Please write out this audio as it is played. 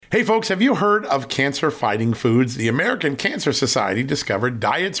Hey folks, have you heard of cancer-fighting foods? The American Cancer Society discovered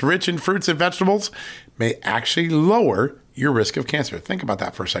diets rich in fruits and vegetables may actually lower your risk of cancer. Think about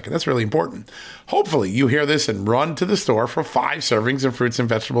that for a second. That's really important. Hopefully you hear this and run to the store for 5 servings of fruits and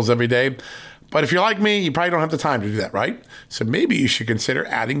vegetables every day. But if you're like me, you probably don't have the time to do that, right? So maybe you should consider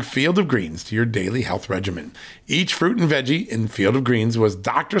adding Field of Greens to your daily health regimen. Each fruit and veggie in Field of Greens was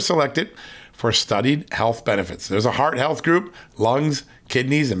doctor selected for studied health benefits. There's a heart health group, lungs,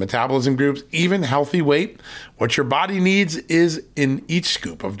 kidneys, and metabolism groups, even healthy weight. What your body needs is in each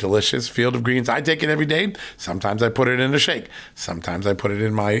scoop of delicious Field of Greens. I take it every day. Sometimes I put it in a shake. Sometimes I put it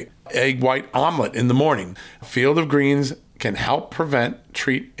in my egg white omelet in the morning. Field of Greens can help prevent,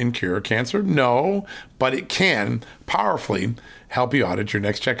 treat, and cure cancer? No, but it can powerfully help you out at your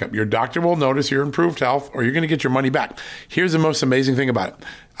next checkup. Your doctor will notice your improved health, or you're going to get your money back. Here's the most amazing thing about it.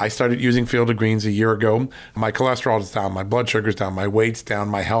 I started using Field of Greens a year ago. My cholesterol is down, my blood sugar's down, my weight's down,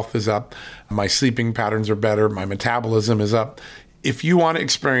 my health is up, my sleeping patterns are better, my metabolism is up. If you want to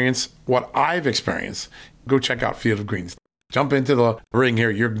experience what I've experienced, go check out Field of Greens. Jump into the ring here.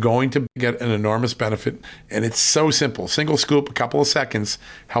 You're going to get an enormous benefit, and it's so simple. Single scoop, a couple of seconds,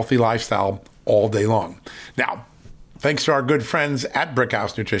 healthy lifestyle all day long. Now, thanks to our good friends at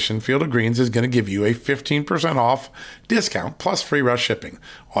Brickhouse Nutrition, Field of Greens is going to give you a 15% off discount plus free rush shipping.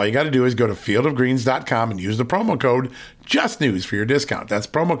 All you got to do is go to fieldofgreens.com and use the promo code JUSTNEWS for your discount. That's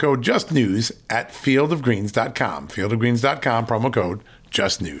promo code JUSTNEWS at fieldofgreens.com. Fieldofgreens.com, promo code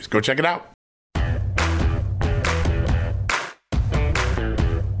JUSTNEWS. Go check it out.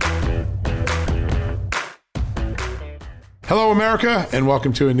 Hello, America, and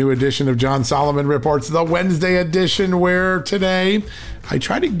welcome to a new edition of John Solomon Reports, the Wednesday edition, where today I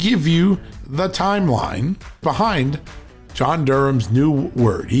try to give you the timeline behind John Durham's new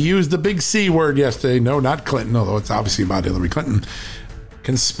word. He used the big C word yesterday. No, not Clinton, although it's obviously about Hillary Clinton.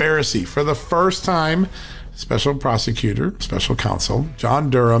 Conspiracy. For the first time, special prosecutor, special counsel, John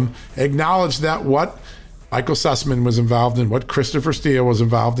Durham acknowledged that what Michael Sussman was involved in, what Christopher Steele was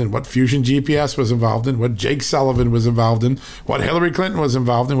involved in, what Fusion GPS was involved in, what Jake Sullivan was involved in, what Hillary Clinton was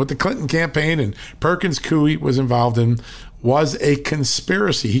involved in, what the Clinton campaign and Perkins Coie was involved in was a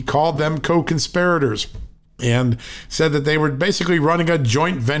conspiracy. He called them co-conspirators and said that they were basically running a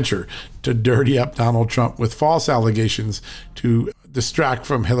joint venture to dirty up Donald Trump with false allegations to distract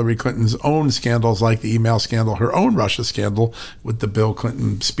from Hillary Clinton's own scandals, like the email scandal, her own Russia scandal with the Bill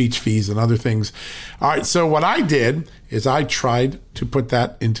Clinton speech fees and other things. All right, so what I did is I tried to put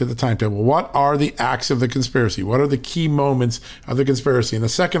that into the timetable. What are the acts of the conspiracy? What are the key moments of the conspiracy? In a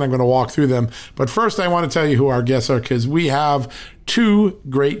second, I'm going to walk through them. But first, I want to tell you who our guests are, because we have 2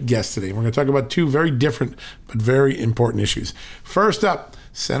 great guests today. We're going to talk about 2 very different but very important issues. First up,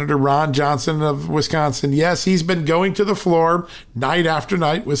 Senator Ron Johnson of Wisconsin. Yes, he's been going to the floor night after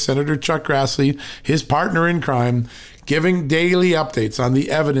night with Senator Chuck Grassley, his partner in crime, giving daily updates on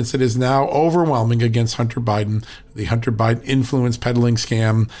the evidence that is now overwhelming against Hunter Biden, the Hunter Biden influence peddling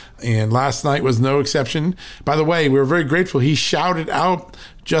scam. And last night was no exception. By the way, we were very grateful. He shouted out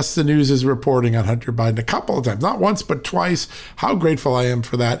Just the News' reporting on Hunter Biden a couple of times, not once, but twice. How grateful I am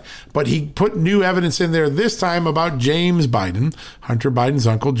for that. But he put new evidence in there this time about James Biden, Hunter Biden's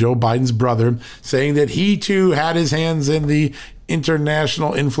uncle, Joe Biden's brother, saying that he too had his hands in the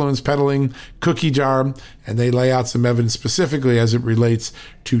international influence peddling cookie jar, and they lay out some evidence specifically as it relates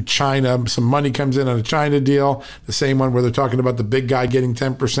to China. Some money comes in on a China deal, the same one where they're talking about the big guy getting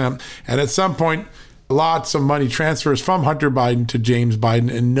 10%. And at some point, lots of money transfers from Hunter Biden to James Biden,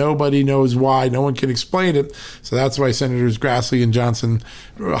 and nobody knows why. No one can explain it. So that's why Senators Grassley and Johnson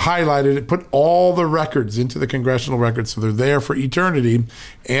highlighted it, put all the records into the congressional records so they're there for eternity.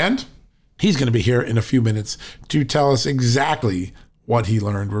 And he's going to be here in a few minutes to tell us exactly what he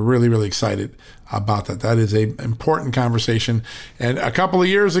learned. We're really, really excited about that. That is an important conversation. And a couple of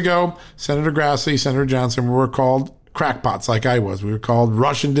years ago, Senator Grassley, Senator Johnson were called crackpots like I was. We were called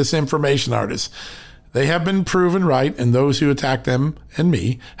Russian disinformation artists. They have been proven right, and those who attack them and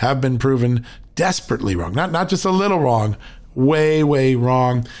me have been proven desperately wrong. Not just a little wrong, way, way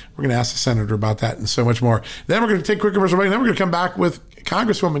wrong. We're going to ask the senator about that and so much more. Then we're going to take a quick commercial break, and then we're going to come back with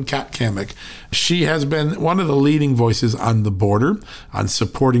Congresswoman Kat Cammack. She has been one of the leading voices on the border, on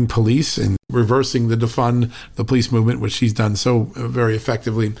supporting police and reversing the defund the police movement, which she's done so very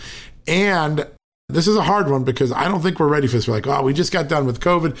effectively. And this is a hard one because I don't think we're ready for this. We're like, oh, we just got done with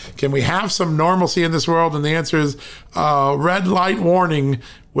COVID. Can we have some normalcy in this world? And the answer is red light warning,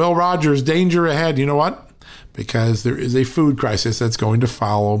 Will Rogers, danger ahead. You know what? Because there is a food crisis that's going to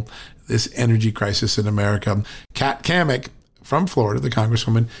follow this energy crisis in America. Kat Cammack, from Florida, the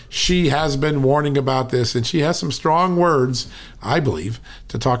Congresswoman, she has been warning about this, and she has some strong words, I believe,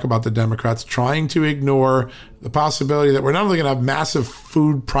 to talk about the Democrats trying to ignore the possibility that we're not only going to have massive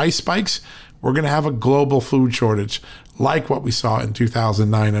food price spikes, we're going to have a global food shortage like what we saw in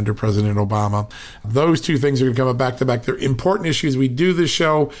 2009 under President Obama. Those two things are going to come back to back. They're important issues. We do this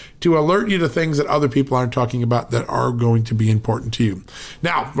show to alert you to things that other people aren't talking about that are going to be important to you.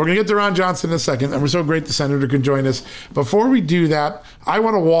 Now, we're going to get to Ron Johnson in a second, and we're so great the senator can join us. Before we do that, I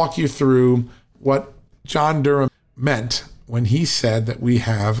want to walk you through what John Durham meant when he said that we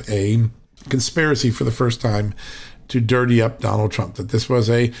have a conspiracy for the first time to dirty up Donald Trump, that this was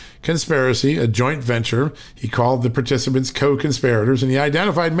a conspiracy, a joint venture. He called the participants co-conspirators, and he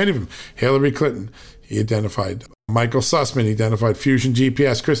identified many of them. Hillary Clinton, he identified Michael Sussman, he identified Fusion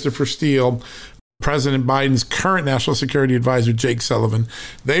GPS, Christopher Steele, President Biden's current national security advisor, Jake Sullivan.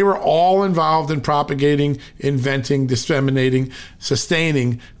 They were all involved in propagating, inventing, disseminating,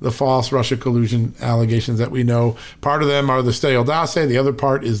 sustaining the false Russia collusion allegations that we know. Part of them are the stale dossier. The other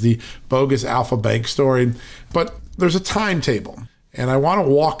part is the bogus Alpha Bank story. But there's a timetable, and I want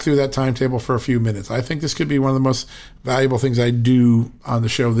to walk through that timetable for a few minutes. I think this could be one of the most valuable things I do on the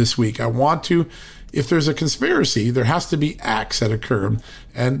show this week. I want to, if there's a conspiracy, there has to be acts that occurred.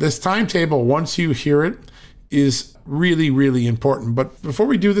 And this timetable, once you hear it, is really, really important. But before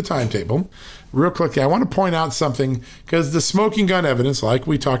we do the timetable, real quickly, I want to point out something, because the smoking gun evidence, like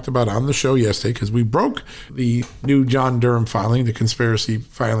we talked about on the show yesterday, because we broke the new John Durham filing, the conspiracy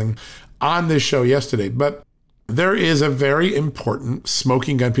filing, on this show yesterday. But there is a very important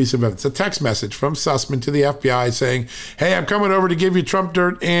smoking gun piece of evidence, a text message from Sussman to the FBI saying, hey, I'm coming over to give you Trump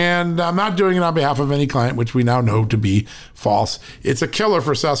dirt, and I'm not doing it on behalf of any client, which we now know to be false. It's a killer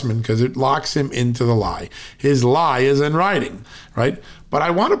for Sussman because it locks him into the lie. His lie is in writing, right? But I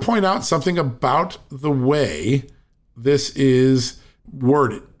want to point out something about the way this is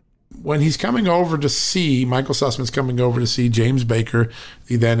worded. When he's coming over to see, Michael Sussman's coming over to see James Baker,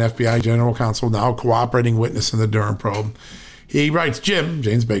 the then FBI general counsel, now cooperating witness in the Durham probe. He writes,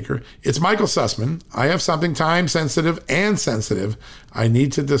 James Baker, it's Michael Sussman. I have something time sensitive and sensitive I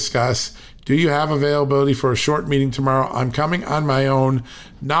need to discuss. Do you have availability for a short meeting tomorrow? I'm coming on my own,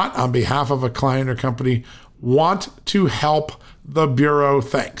 not on behalf of a client or company. Want to help the Bureau.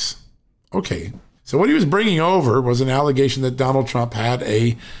 Thanks. Okay. So what he was bringing over was an allegation that Donald Trump had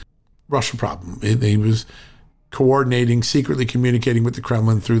a Russia problem. He was coordinating, secretly communicating with the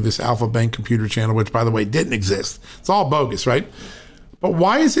Kremlin through this Alpha Bank computer channel, which, by the way, didn't exist. It's all bogus, right? But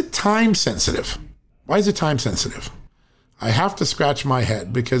why is it time sensitive? Why is it time sensitive? I have to scratch my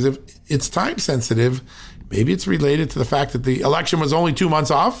head, because if it's time sensitive, maybe it's related to the fact that the election was only 2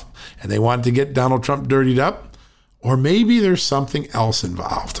 months off and they wanted to get Donald Trump dirtied up. Or maybe there's something else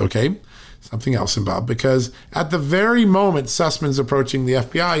involved, okay? Something else involved, because at the very moment Sussman's approaching the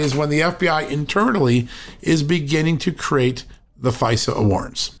FBI is when the FBI internally is beginning to create the FISA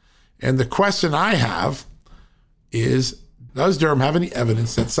warrants. And the question I have is, does Durham have any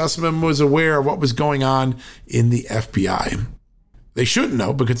evidence that Sussman was aware of what was going on in the FBI? They shouldn't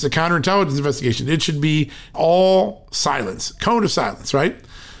know, because it's a counterintelligence investigation. It should be all silence, cone of silence, right?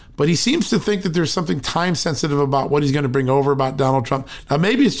 But he seems to think that there's something time sensitive about what he's going to bring over about Donald Trump. Now,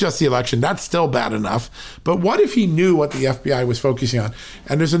 maybe it's just the election. That's still bad enough. But what if he knew what the FBI was focusing on?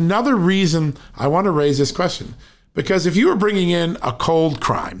 And there's another reason I want to raise this question. Because if you were bringing in a cold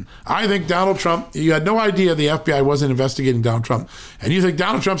crime, I think Donald Trump, you had no idea the FBI wasn't investigating Donald Trump, and you think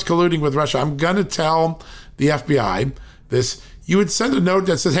Donald Trump's colluding with Russia, I'm going to tell the FBI this. You would send a note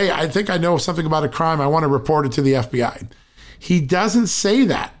that says, hey, I think I know something about a crime. I want to report it to the FBI. He doesn't say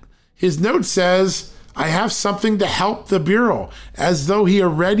that. His note says, I have something to help the Bureau, as though he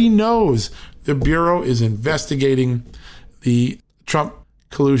already knows the Bureau is investigating the Trump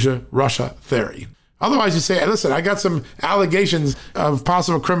collusion Russia theory. Otherwise, you say, hey, listen, I got some allegations of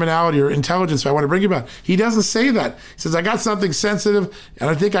possible criminality or intelligence I want to bring you about. He doesn't say that. He says, I got something sensitive, and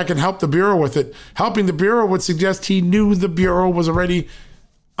I think I can help the Bureau with it. Helping the Bureau would suggest he knew the Bureau was already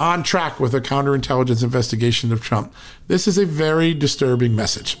on track with a counterintelligence investigation of Trump. This is a very disturbing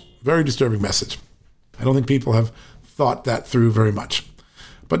message. Very disturbing message. I don't think people have thought that through very much.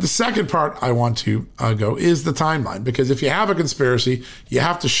 But the second part I want to go is the timeline, because if you have a conspiracy, you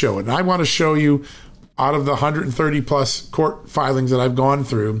have to show it. And I want to show you, out of the 130 plus court filings that I've gone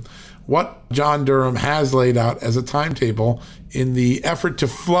through, what John Durham has laid out as a timetable in the effort to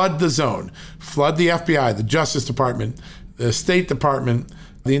flood the zone, flood the FBI, the Justice Department, the State Department,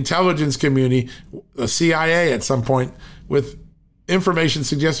 the intelligence community, the CIA at some point, with information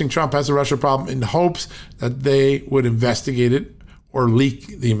suggesting Trump has a Russia problem, in hopes that they would investigate it or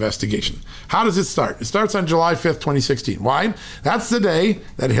leak the investigation. How does it start? It starts on July 5th, 2016. Why? That's the day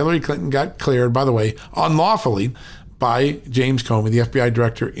that Hillary Clinton got cleared, by the way, unlawfully by James Comey, the FBI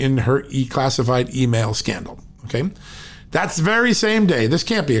director, in her classified email scandal. Okay? That's the very same day. This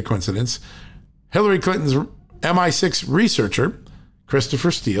can't be a coincidence. Hillary Clinton's MI6 researcher,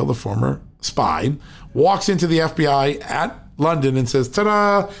 Christopher Steele, the former spy, walks into the FBI at London and says,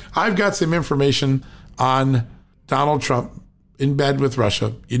 ta-da, I've got some information on Donald Trump in bed with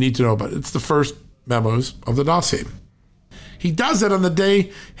Russia. You need to know about it. It's the first memos of the dossier. He does it on the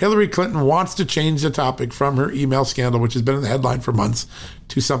day Hillary Clinton wants to change the topic from her email scandal, which has been in the headline for months,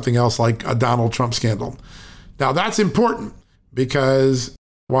 to something else like a Donald Trump scandal. Now, that's important because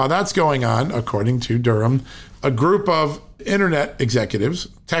while that's going on, according to Durham, a group of internet executives,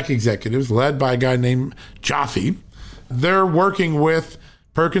 tech executives, led by a guy named Jaffe, they're working with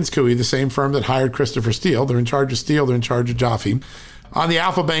Perkins Coie, the same firm that hired Christopher Steele. They're in charge of Steele. They're in charge of Jaffe on the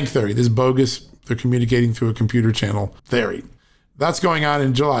Alpha Bank theory, this bogus, they're communicating through a computer channel theory. That's going on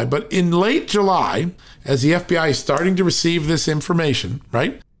in July. But in late July, as the FBI is starting to receive this information,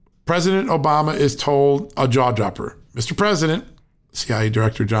 right, President Obama is told a jaw dropper. Mr. President, CIA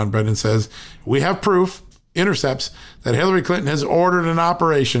Director John Brennan says, we have proof, intercepts, that Hillary Clinton has ordered an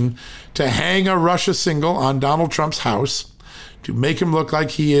operation to hang a Russia signal on Donald Trump's house to make him look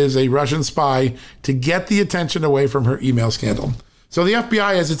like he is a Russian spy to get the attention away from her email scandal. So the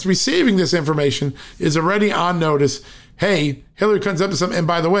FBI, as it's receiving this information, is already on notice. Hey, Hillary Clinton's up to something. And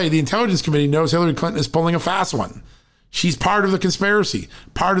by the way, the Intelligence Committee knows Hillary Clinton is pulling a fast one. She's part of the conspiracy,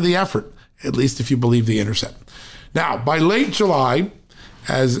 part of the effort, at least if you believe the intercept. Now, by late July,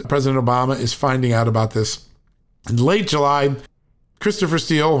 as President Obama is finding out about this, in late July, Christopher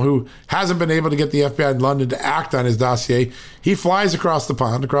Steele, who hasn't been able to get the FBI in London to act on his dossier, he flies across the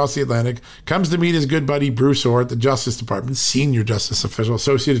pond, across the Atlantic, comes to meet his good buddy Bruce Orr at the Justice Department, senior justice official,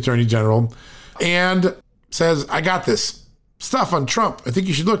 associate attorney general, and says, I got this stuff on Trump. I think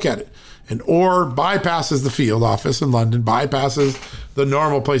you should look at it. And Orr bypasses the field office in London, bypasses the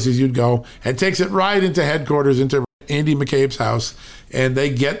normal places you'd go, and takes it right into headquarters, into Andy McCabe's house, and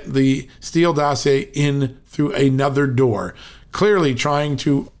they get the Steele dossier in through another door. Clearly trying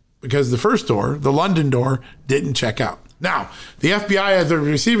to, because the first door, the London door, didn't check out. Now, the FBI, as they're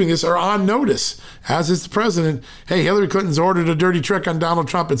receiving this, are on notice, as is the president. Hey, Hillary Clinton's ordered a dirty trick on Donald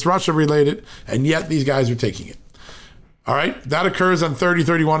Trump. It's Russia related, and yet these guys are taking it. All right, that occurs on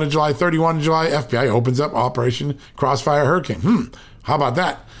 31 of July. 31 of July, FBI opens up Operation Crossfire Hurricane. How about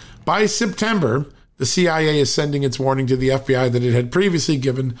that? By September, the CIA is sending its warning to the FBI that it had previously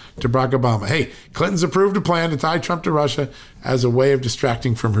given to Barack Obama. Hey, Clinton's approved a plan to tie Trump to Russia as a way of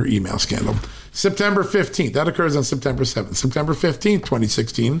distracting from her email scandal. September 15th, that occurs on September 7th. September 15th,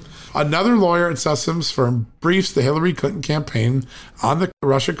 2016, another lawyer at Sussum's firm briefs the Hillary Clinton campaign on the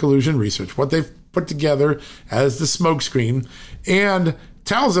Russia collusion research, what they've put together as the smokescreen, and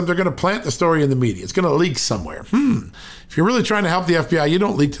tells them they're going to plant the story in the media. It's going to leak somewhere. If you're really trying to help the FBI, you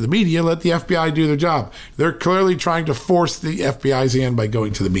don't leak to the media. Let the FBI do their job. They're clearly trying to force the FBI's hand by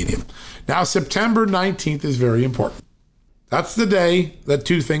going to the media. Now, September 19th is very important. That's the day that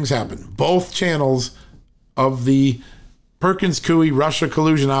two things happen. Both channels of the Perkins Coie Russia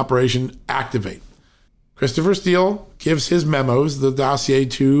collusion operation activate. Christopher Steele gives his memos, the dossier,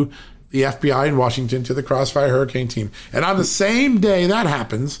 to the FBI in Washington, to the Crossfire Hurricane team. And on the same day that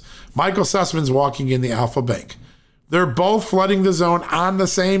happens, Michael Sussman's walking in the Alpha Bank. They're both flooding the zone on the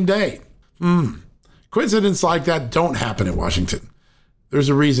same day. Coincidences like that don't happen in Washington. There's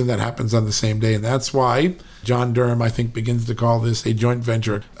a reason that happens on the same day, and that's why John Durham, I think, begins to call this a joint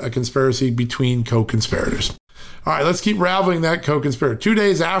venture, a conspiracy between co-conspirators. All right, let's keep raveling that co-conspirator. 2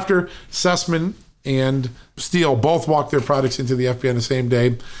 days after Sussman and Steele both walked their products into the FBI on the same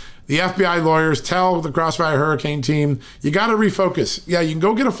day, the FBI lawyers tell the Crossfire Hurricane team, you got to refocus. Yeah, you can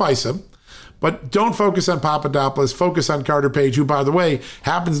go get a FISA, but don't focus on Papadopoulos. Focus on Carter Page, who, by the way,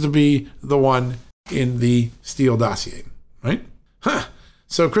 happens to be the one in the Steele dossier, right?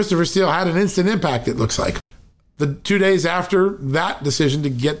 So Christopher Steele had an instant impact, it looks like. The 2 days after that decision to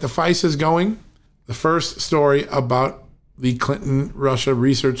get the FISAs going, the first story about the Clinton Russia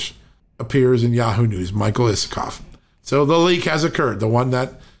research appears in Yahoo News, Michael Isikoff. So the leak has occurred, the one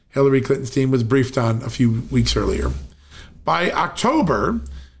that Hillary Clinton's team was briefed on a few weeks earlier. By October,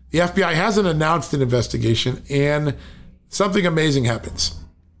 the FBI hasn't announced an investigation, and something amazing happens.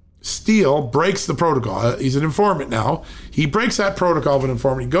 Steele breaks the protocol. He's an informant now. He breaks that protocol of an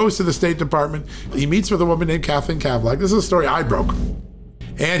informant. He goes to the State Department. He meets with a woman named Kathleen Kavlak. This is a story I broke.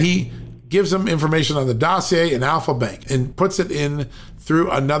 And he gives them information on the dossier and Alpha Bank and puts it in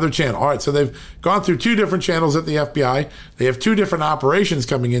through another channel. All right, so they've gone through two different channels at the FBI. They have two different operations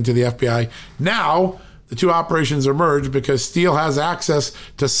coming into the FBI. Now, the two operations are merged because Steele has access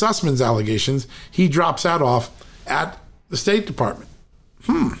to Sussman's allegations. He drops that off at the State Department.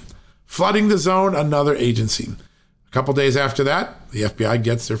 Flooding the zone, another agency. A couple days after that, the FBI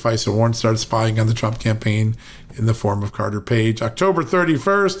gets their FISA warrant, starts spying on the Trump campaign in the form of Carter Page. October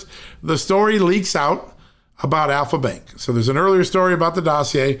 31st, the story leaks out about Alpha Bank. So there's an earlier story about the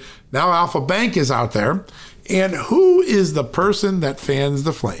dossier. Now Alpha Bank is out there. And who is the person that fans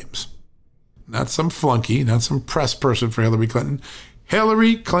the flames? Not some flunky, not some press person for Hillary Clinton.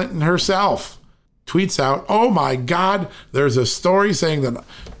 Hillary Clinton herself tweets out, oh my God, there's a story saying that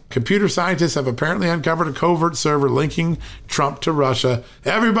computer scientists have apparently uncovered a covert server linking Trump to Russia.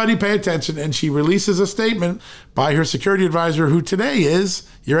 Everybody pay attention. And she releases a statement by her security advisor, who today is,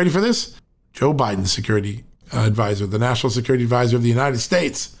 you ready for this? Joe Biden's security advisor, the National Security Advisor of the United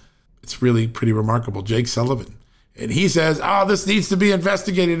States. It's really pretty remarkable. Jake Sullivan. And he says, this needs to be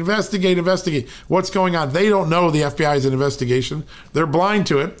investigated. Investigate. What's going on? They don't know the FBI is an investigation. They're blind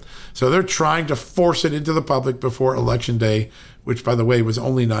to it. So they're trying to force it into the public before Election Day, which, by the way, was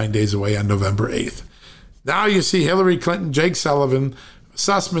only 9 days away on November 8th. Now you see Hillary Clinton, Jake Sullivan,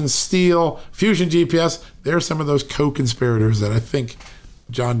 Sussman, Steele, Fusion GPS. They're some of those co-conspirators that I think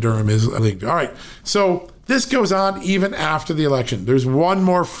John Durham is linked. All right. So this goes on even after the election. There's one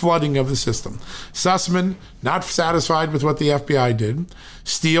more flooding of the system. Sussman, not satisfied with what the FBI did.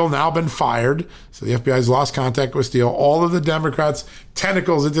 Steele, now been fired. So the FBI's lost contact with Steele. All of the Democrats'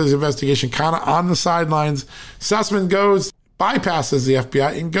 tentacles into this investigation kind of on the sidelines. Sussman bypasses the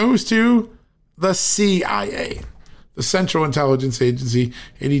FBI and goes to the CIA, the Central Intelligence Agency,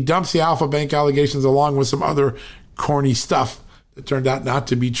 and he dumps the Alpha Bank allegations along with some other corny stuff that turned out not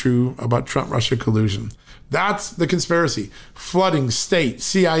to be true about Trump-Russia collusion. That's the conspiracy. Flooding state,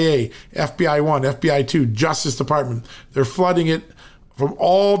 CIA, FBI 1, FBI 2, Justice Department. They're flooding it from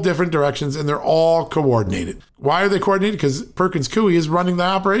all different directions, and they're all coordinated. Why are they coordinated? Because Perkins Coie is running the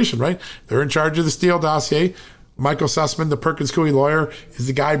operation, right? They're in charge of the Steele dossier. Michael Sussman, the Perkins Coie lawyer, is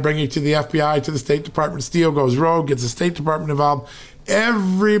the guy bringing it to the FBI, to the State Department. Steele goes rogue, gets the State Department involved.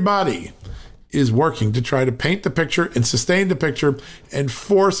 Everybody is working to try to paint the picture and sustain the picture and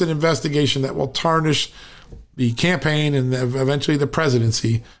force an investigation that will tarnish the campaign and eventually the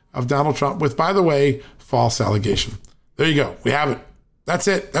presidency of Donald Trump with, by the way, false allegation. There you go. We have it. That's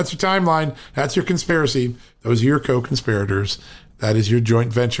it. That's your timeline. That's your conspiracy. Those are your co-conspirators. That is your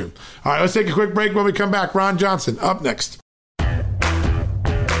joint venture. All right, let's take a quick break. When we come back, Ron Johnson up next.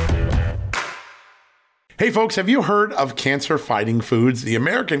 Hey folks, have you heard of cancer-fighting foods? The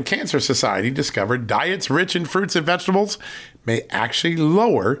American Cancer Society discovered diets rich in fruits and vegetables may actually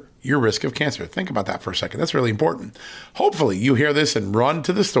lower your risk of cancer. Think about that for a second. That's really important. Hopefully you hear this and run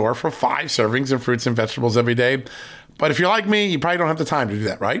to the store for 5 servings of fruits and vegetables every day. But if you're like me, you probably don't have the time to do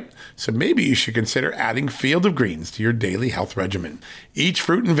that, right? So maybe you should consider adding Field of Greens to your daily health regimen. Each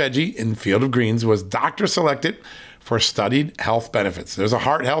fruit and veggie in Field of Greens was doctor selected for studied health benefits. There's a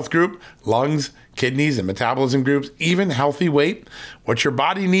heart health group, lungs, kidneys, and metabolism groups, even healthy weight. What your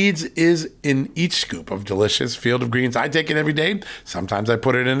body needs is in each scoop of delicious Field of Greens. I take it every day. Sometimes I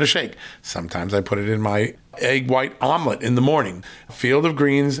put it in a shake. Sometimes I put it in my egg white omelet in the morning. Field of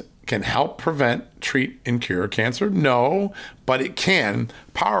Greens can help prevent, treat, and cure cancer? No, but it can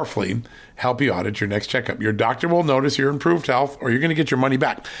powerfully help you out at your next checkup. Your doctor will notice your improved health, or you're going to get your money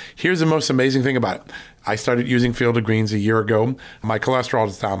back. Here's the most amazing thing about it. I started using Field of Greens a year ago. My cholesterol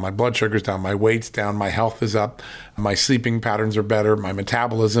is down, my blood sugar's down, my weight's down, my health is up, my sleeping patterns are better, my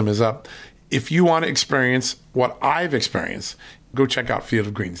metabolism is up. If you want to experience what I've experienced, go check out Field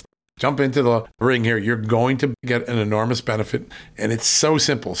of Greens. Jump into the ring here. You're going to get an enormous benefit, and it's so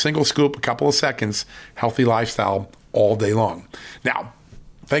simple. Single scoop, a couple of seconds, healthy lifestyle all day long. Now,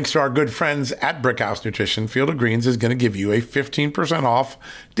 thanks to our good friends at Brickhouse Nutrition, Field of Greens is going to give you a 15% off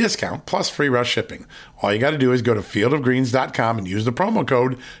discount plus free rush shipping. All you got to do is go to fieldofgreens.com and use the promo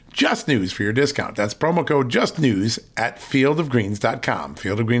code JUSTNEWS for your discount. That's promo code JUSTNEWS at fieldofgreens.com.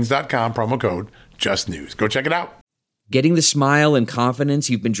 Fieldofgreens.com, promo code JUSTNEWS. Go check it out. Getting the smile and confidence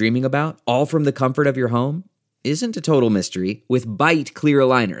you've been dreaming about, all from the comfort of your home, isn't a total mystery with Byte clear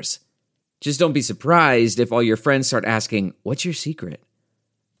aligners. Just don't be surprised if all your friends start asking, "What's your secret?"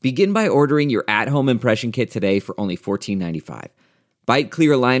 Begin by ordering your at-home impression kit today for only $14.95. Byte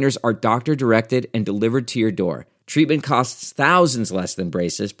clear aligners are doctor-directed and delivered to your door. Treatment costs thousands less than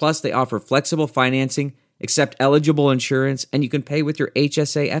braces, plus they offer flexible financing, accept eligible insurance, and you can pay with your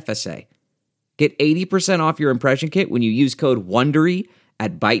HSA FSA. Get 80% off your impression kit when you use code WONDERY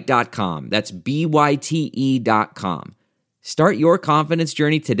at Byte.com. That's BYTE.com. Start your confidence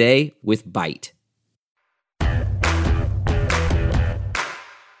journey today with Byte.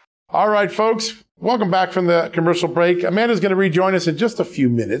 All right, folks, welcome back from the commercial break. Amanda's going to rejoin us in just a few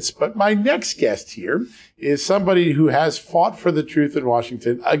minutes, but my next guest here is somebody who has fought for the truth in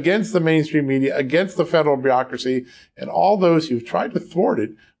Washington against the mainstream media, against the federal bureaucracy, and all those who've tried to thwart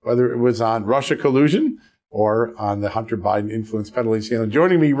it, whether it was on Russia collusion or on the Hunter Biden influence peddling scandal.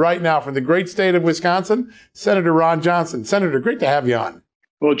 Joining me right now from the great state of Wisconsin, Senator Ron Johnson. Senator, great to have you on.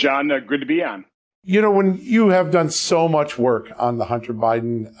 Well, John, good to be on. You know, when you have done so much work on the Hunter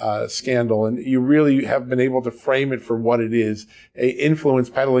Biden scandal, and you really have been able to frame it for what it is, a influence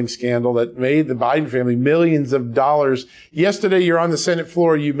peddling scandal that made the Biden family millions of dollars. Yesterday, you're on the Senate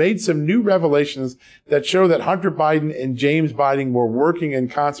floor. You made some new revelations that show that Hunter Biden and James Biden were working in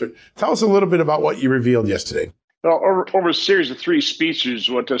concert. Tell us a little bit about what you revealed yesterday. Well, over a series of three speeches,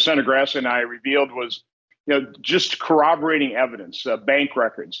 what Senator Grassley and I revealed was, just corroborating evidence, bank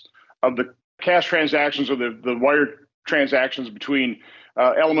records of the cash transactions or the wire transactions between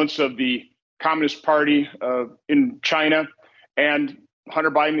elements of the Communist Party in China and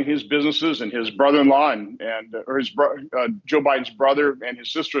Hunter Biden and his businesses and his brother-in-law Joe Biden's brother and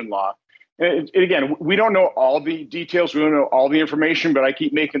his sister-in-law. And again, we don't know all the details. We don't know all the information, but I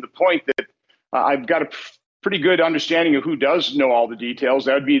keep making the point that I've got a pretty good understanding of who does know all the details.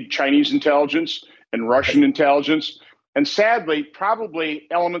 That would be Chinese intelligence and Russian intelligence. And sadly, probably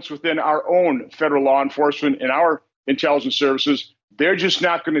elements within our own federal law enforcement and our intelligence services, they're just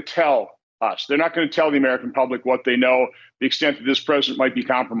not going to tell us. They're not going to tell the American public what they know, the extent that this president might be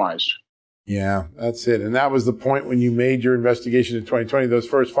compromised. Yeah, that's it. And that was the point when you made your investigation in 2020, those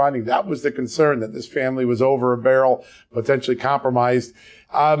first findings. That was the concern, that this family was over a barrel, potentially compromised.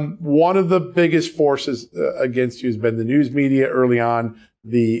 One of the biggest forces against you has been the news media early on,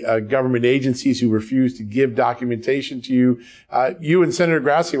 the government agencies who refused to give documentation to you. You and Senator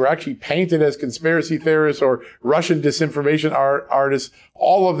Grassley were actually painted as conspiracy theorists or Russian disinformation artists.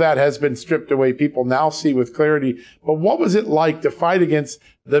 All of that has been stripped away. People now see with clarity. But what was it like to fight against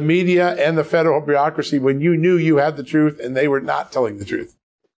the media and the federal bureaucracy when you knew you had the truth and they were not telling the truth?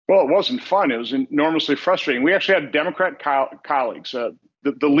 Well, it wasn't fun. It was enormously frustrating. We actually had Democrat colleagues, the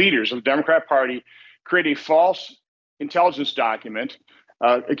leaders of the Democrat Party, create a false intelligence document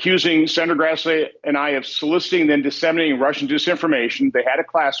accusing Senator Grassley and I of soliciting and then disseminating Russian disinformation. They had it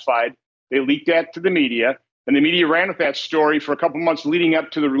classified. They leaked that to the media, and the media ran with that story for a couple of months leading up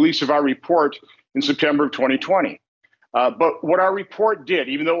to the release of our report in September of 2020. But what our report did,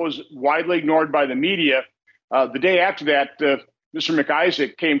 even though it was widely ignored by the media, the day after that, Mr.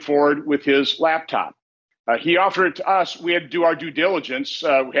 McIsaac came forward with his laptop. He offered it to us. We had to do our due diligence.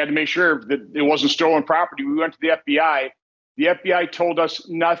 We had to make sure that it wasn't stolen property. We went to the FBI. The FBI told us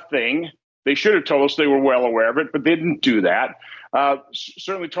nothing. They should have told us. They were well aware of it, but they didn't do that.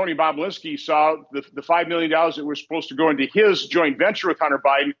 Certainly, Tony Bobulinski saw the $5 million that were supposed to go into his joint venture with Hunter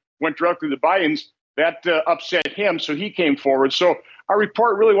Biden went directly to the Bidens. That upset him, so he came forward. So our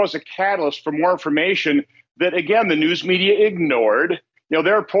report really was a catalyst for more information that, again, the news media ignored.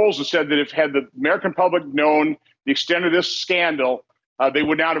 There are polls that said that if had the American public known the extent of this scandal, they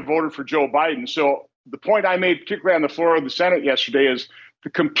would not have voted for Joe Biden. So the point I made, particularly on the floor of the Senate yesterday, is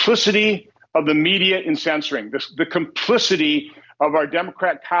the complicity of the media in censoring, the complicity of our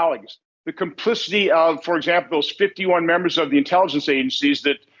Democrat colleagues, the complicity of, for example, those 51 members of the intelligence agencies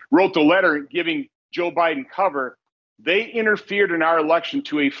that wrote the letter giving Joe Biden cover. They interfered in our election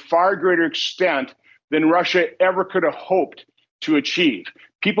to a far greater extent than Russia ever could have hoped to achieve.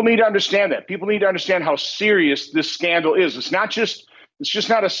 People need to understand that. People need to understand how serious this scandal is. It's just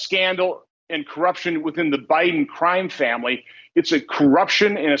not a scandal and corruption within the Biden crime family. It's a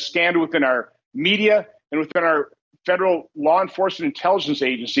corruption and a scandal within our media and within our federal law enforcement intelligence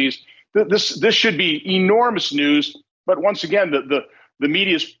agencies. This should be enormous news. But once again, the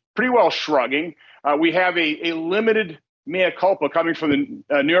media is pretty well shrugging. We have a limited mea culpa coming from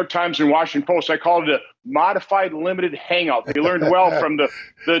the New York Times and Washington Post. I call it a modified limited hangout. They learned well from the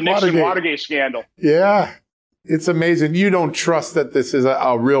Nixon Watergate scandal. Yeah. It's amazing. You don't trust that this is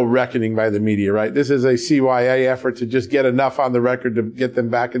a real reckoning by the media, right? This is a CYA effort to just get enough on the record to get them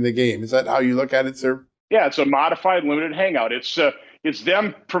back in the game. Is that how you look at it, sir? Yeah, it's a modified limited hangout. It's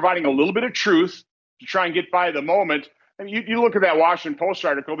them providing a little bit of truth to try and get by the moment. And you look at that Washington Post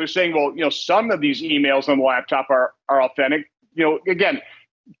article, they're saying, well, some of these emails on the laptop are authentic. Again,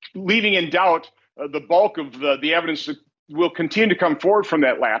 leaving in doubt the bulk of the evidence that will continue to come forward from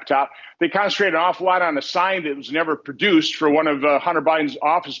that laptop. They concentrated an awful lot on a sign that was never produced for one of Hunter Biden's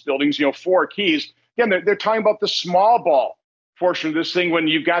office buildings, 4 keys. Again, they're talking about the small ball portion of this thing when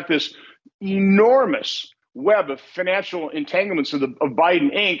you've got this enormous web of financial entanglements of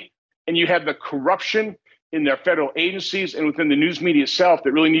Biden Inc., and you have the corruption in their federal agencies and within the news media itself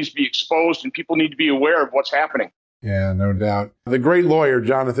that really needs to be exposed, and people need to be aware of what's happening. Yeah, no doubt. The great lawyer,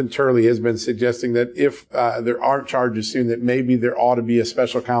 Jonathan Turley, has been suggesting that if there aren't charges soon, that maybe there ought to be a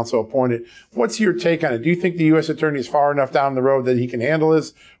special counsel appointed. What's your take on it? Do you think the U.S. attorney is far enough down the road that he can handle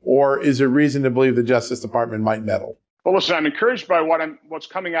this, or is there reason to believe the Justice Department might meddle? Well, listen, I'm encouraged by what's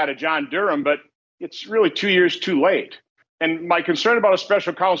coming out of John Durham, but it's really 2 years too late. And my concern about a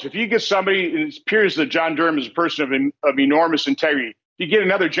special counsel, if you get somebody, and it appears that John Durham is a person of enormous integrity, you get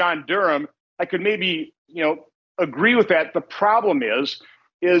another John Durham, I could maybe, agree with that. The problem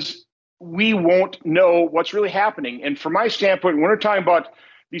is we won't know what's really happening. And from my standpoint, when we're talking about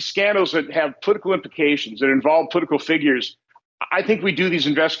these scandals that have political implications, that involve political figures, I think we do these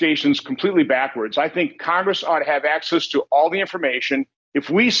investigations completely backwards. I think Congress ought to have access to all the information.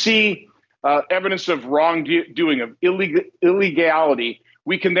 If we see evidence of wrongdoing, of illegality,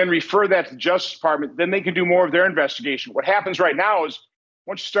 we can then refer that to the Justice Department. Then they can do more of their investigation. What happens right now is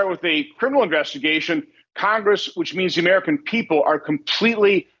once you start with a criminal investigation, Congress, which means the American people, are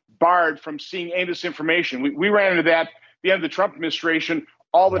completely barred from seeing any of this information. We ran into that at the end of the Trump administration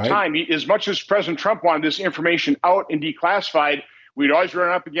all the time. As much as President Trump wanted this information out and declassified, we'd always run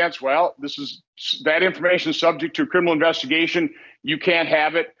up against, that information is subject to a criminal investigation. You can't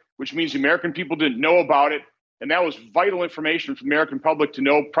have it, which means the American people didn't know about it. And that was vital information for the American public to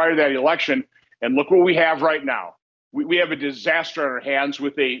know prior to that election. And look what we have right now. We have a disaster on our hands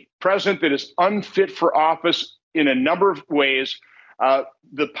with a president that is unfit for office in a number of ways.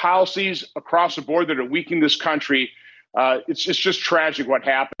 The policies across the board that are weakening this country, it's just tragic what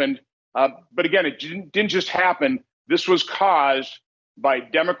happened. But again, it didn't just happen. This was caused by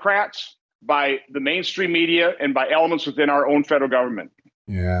Democrats, by the mainstream media, and by elements within our own federal government.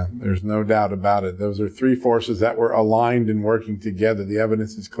 Yeah, there's no doubt about it. Those are three forces that were aligned and working together. The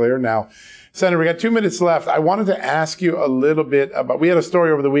evidence is clear. Now, Senator, we got 2 minutes left. I wanted to ask you a little bit about, we had a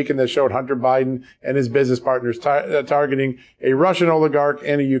story over the weekend that showed Hunter Biden and his business partners targeting a Russian oligarch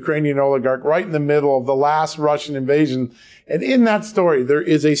and a Ukrainian oligarch right in the middle of the last Russian invasion. And in that story, there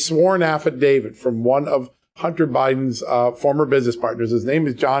is a sworn affidavit from one of Hunter Biden's former business partners. His name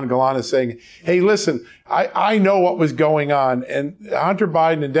is John Galanis, saying, hey, listen, I know what was going on. And Hunter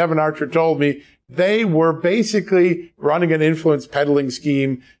Biden and Devon Archer told me they were basically running an influence peddling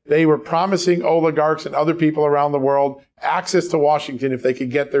scheme. They were promising oligarchs and other people around the world access to Washington if they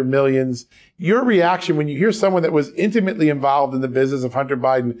could get their millions. Your reaction when you hear someone that was intimately involved in the business of Hunter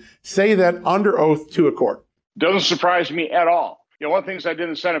Biden say that under oath to a court? Doesn't surprise me at all. One of the things I did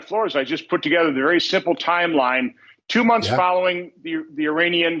in the Senate floor is I just put together the very simple timeline 2 months following the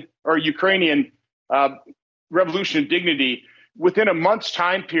Iranian or Ukrainian revolution of dignity. Within a month's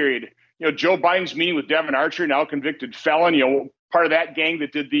time period, Joe Biden's meeting with Devon Archer, now convicted felon, part of that gang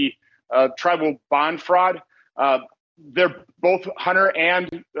that did the tribal bond fraud. They're both Hunter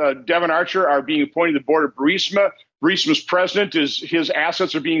and Devon Archer are being appointed to the board of Burisma. Burisma's president his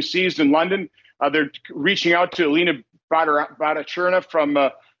assets are being seized in London. They're reaching out to Alina Batacherna from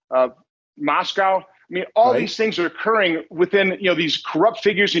Moscow. I mean, all these things are occurring within, these corrupt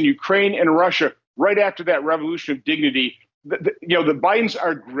figures in Ukraine and Russia right after that revolution of dignity. The Bidens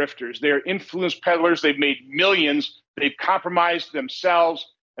are grifters. They are influence peddlers. They've made millions. They've compromised themselves,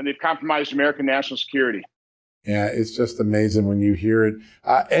 and they've compromised American national security. Yeah, it's just amazing when you hear it.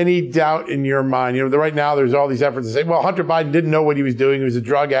 Any doubt in your mind? Right now there's all these efforts to say, well, Hunter Biden didn't know what he was doing. He was a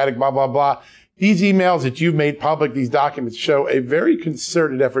drug addict, blah, blah, blah. These emails that you've made public, these documents show a very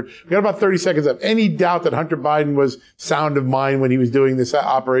concerted effort. We got about 30 seconds left. Any doubt that Hunter Biden was sound of mind when he was doing this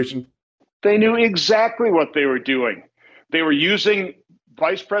operation? They knew exactly what they were doing. They were using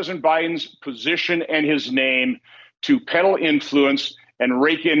Vice President Biden's position and his name to peddle influence and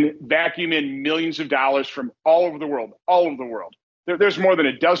vacuum in millions of dollars from all over the world. There's more than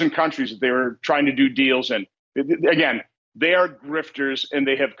a dozen countries that they were trying to do deals in. Again, they are grifters, and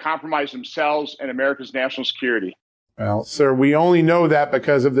they have compromised themselves and America's national security. Well, sir, we only know that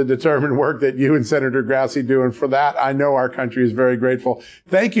because of the determined work that you and Senator Grassley do. And for that, I know our country is very grateful.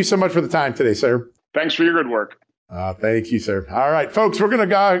 Thank you so much for the time today, sir. Thanks for your good work. Thank you, sir. All right, folks, we're going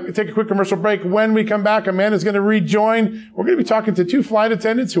to take a quick commercial break. When we come back, Amanda's going to rejoin. We're going to be talking to 2 flight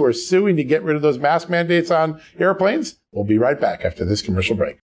attendants who are suing to get rid of those mask mandates on airplanes. We'll be right back after this commercial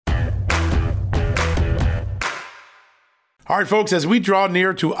break. All right, folks, as we draw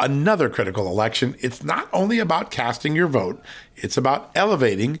near to another critical election, it's not only about casting your vote, it's about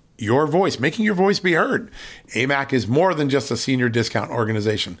elevating your voice, making your voice be heard. AMAC is more than just a senior discount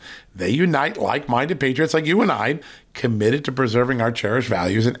organization. They unite like-minded patriots like you and I, committed to preserving our cherished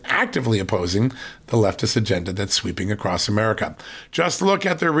values and actively opposing the leftist agenda that's sweeping across America. Just look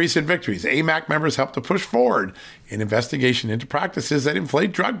at their recent victories. AMAC members helped to push forward an investigation into practices that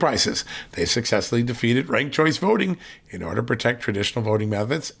inflate drug prices. They successfully defeated ranked choice voting in order to protect traditional voting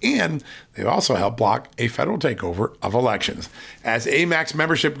methods, and they've also helped block a federal takeover of elections. As AMAC's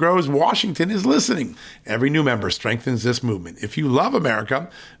membership grows, Washington is listening. Every new member strengthens this movement. If you love America,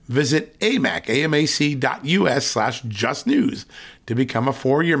 visit amac.us/justnews to become a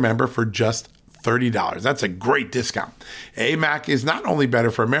 4-year member for just $30. That's a great discount. AMAC is not only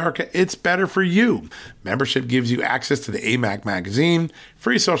better for America, it's better for you. Membership gives you access to the AMAC magazine,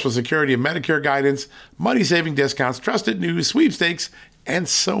 free Social Security and Medicare guidance, money-saving discounts, trusted news, sweepstakes, and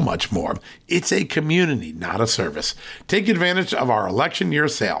so much more. It's a community, not a service. Take advantage of our election year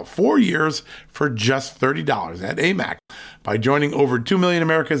sale, 4 years for just $30 at AMAC. By joining over 2 million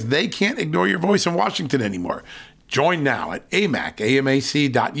Americans, they can't ignore your voice in Washington anymore. Join now at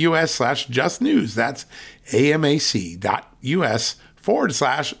amac.us/justnews. That's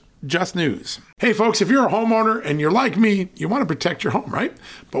amac.us/justnews. Hey folks, if you're a homeowner and you're like me, you want to protect your home, right?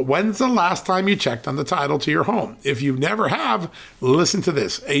 But when's the last time you checked on the title to your home? If you never have, listen to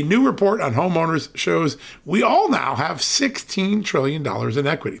this. A new report on homeowners shows we all now have $16 trillion in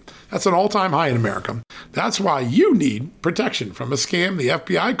equity. That's an all-time high in America. That's why you need protection from a scam the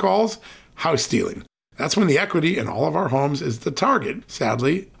FBI calls house stealing. That's when the equity in all of our homes is the target,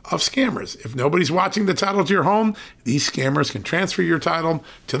 sadly, of scammers. If nobody's watching the title to your home, these scammers can transfer your title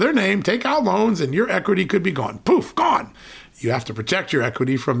to their name, take out loans, and your equity could be gone. Poof, gone. You have to protect your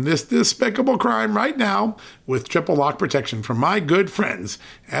equity from this despicable crime right now with triple lock protection from my good friends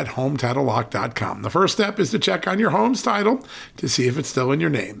at HomeTitleLock.com. The first step is to check on your home's title to see if it's still in your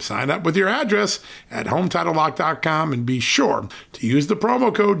name. Sign up with your address at HomeTitleLock.com and be sure to use the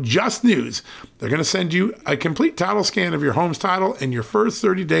promo code JUSTNEWS. They're going to send you a complete title scan of your home's title and your first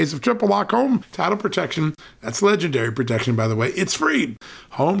 30 days of triple lock home title protection. That's legendary protection, by the way. It's free.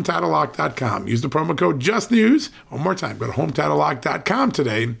 HomeTitleLock.com. Use the promo code JUSTNEWS. One more time, go to HomeTitleLock.com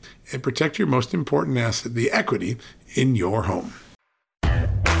today and protect your most important asset, the equity in your home.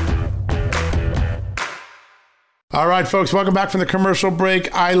 All right, folks, welcome back from the commercial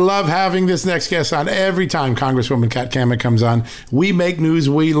break. I love having this next guest on every time Congresswoman Kat Cammack comes on. We make news.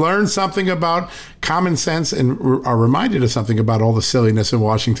 We learn something about common sense and are reminded of something about all the silliness in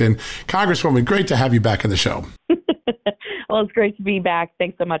Washington. Congresswoman, great to have you back on the show. Well, it's great to be back.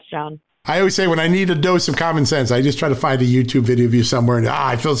 Thanks so much, John. I always say when I need a dose of common sense, I just try to find a YouTube video of you somewhere, and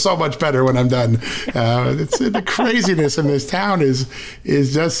I feel so much better when I'm done. The craziness in this town is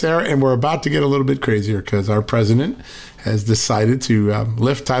just there, and we're about to get a little bit crazier because our president has decided to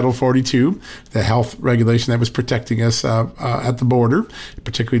lift Title 42, the health regulation that was protecting us at the border,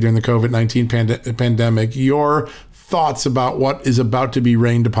 particularly during the COVID-19 pandemic. Your thoughts about what is about to be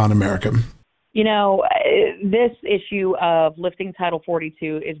rained upon America? You know, this issue of lifting Title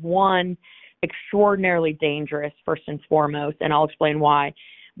 42 is one, extraordinarily dangerous, first and foremost, and I'll explain why,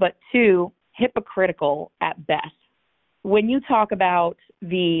 but two, hypocritical at best. When you talk about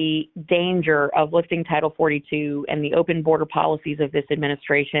the danger of lifting Title 42 and the open border policies of this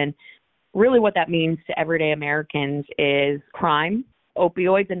administration, really what that means to everyday Americans is crime,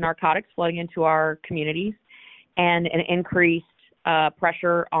 opioids and narcotics flowing into our communities, and an increased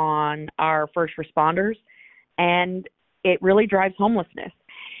pressure on our first responders, and it really drives homelessness.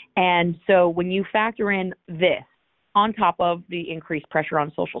 And so when you factor in this, on top of the increased pressure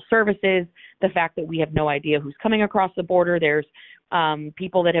on social services, the fact that we have no idea who's coming across the border, there's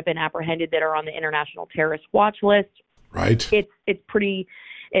people that have been apprehended that are on the international terrorist watch list. Right. It's pretty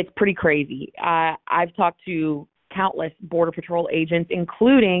crazy. I've talked to countless Border Patrol agents,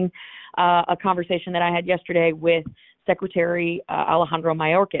 including a conversation that I had yesterday with Secretary Alejandro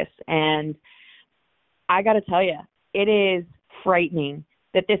Mayorkas. And I got to tell you, it is frightening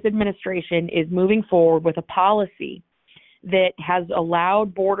that this administration is moving forward with a policy that has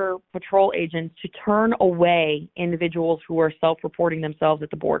allowed Border Patrol agents to turn away individuals who are self-reporting themselves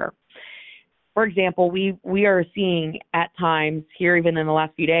at the border. For example, we are seeing at times here, even in the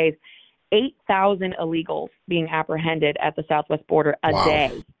last few days, 8,000 illegals being apprehended at the southwest border a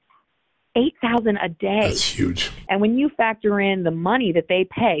day. 8,000 a day. That's huge. And when you factor in the money that they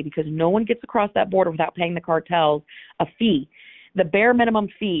pay, because no one gets across that border without paying the cartels a fee, the bare minimum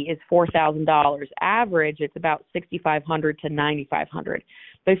fee is $4,000. Average, it's about $6,500 to $9,500.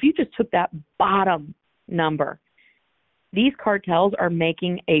 But if you just took that bottom number, these cartels are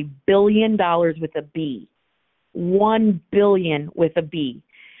making $1 billion with a B. $1 billion with a B.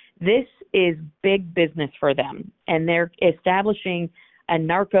 This is big business for them, and they're establishing a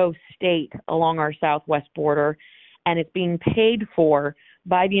narco state along our southwest border, and it's being paid for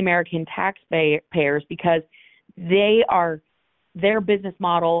by the American taxpayers because their business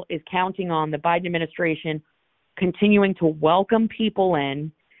model is counting on the Biden administration continuing to welcome people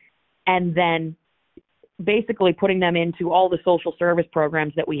in and then basically putting them into all the social service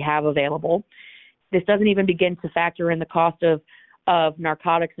programs that we have available. This doesn't even begin to factor in the cost of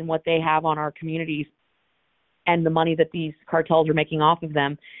narcotics and what they have on our communities and the money that these cartels are making off of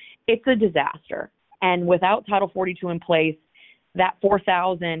them. It's a disaster. And without Title 42 in place, that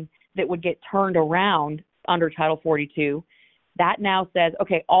 4,000 that would get turned around under Title 42, that now says,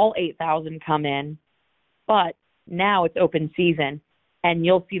 okay, all 8,000 come in, but now it's open season, and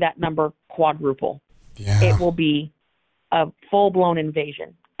you'll see that number quadruple. Yeah. It will be a full-blown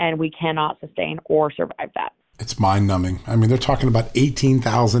invasion, and we cannot sustain or survive that. It's mind-numbing. I mean, they're talking about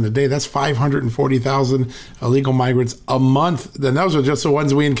 18,000 a day. That's 540,000 illegal migrants a month. Then those are just the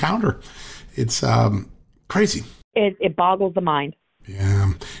ones we encounter. It's crazy. It boggles the mind.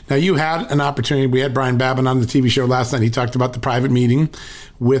 Yeah. Now, you had an opportunity. We had Brian Babin on the TV show last night. He talked about the private meeting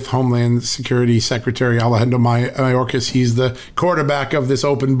with Homeland Security Secretary Alejandro Mayorkas. He's the quarterback of this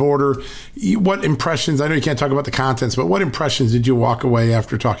open border. What impressions, I know you can't talk about the contents, but what impressions did you walk away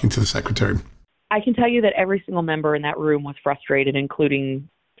after talking to the secretary? I can tell you that every single member in that room was frustrated, including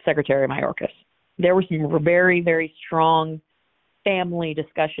Secretary Mayorkas. There were some very, very strong family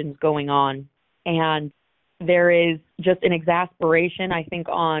discussions going on, and there is just an exasperation, I think,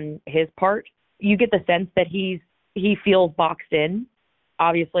 on his part. You get the sense that he feels boxed in.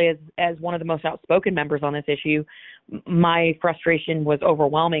 Obviously, as one of the most outspoken members on this issue, my frustration was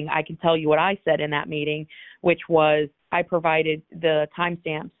overwhelming. I can tell you what I said in that meeting, which was I provided the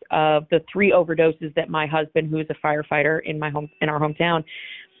timestamps of the 3 overdoses that my husband, who is a firefighter in our hometown,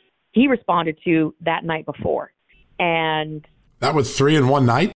 he responded to that night before. And that was 3 in one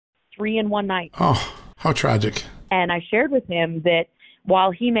night? 3 in one night. Oh, how tragic. And I shared with him that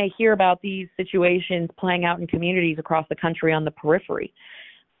while he may hear about these situations playing out in communities across the country on the periphery,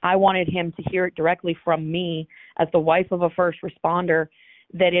 I wanted him to hear it directly from me as the wife of a first responder,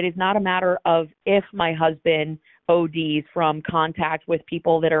 that it is not a matter of if my husband ODs from contact with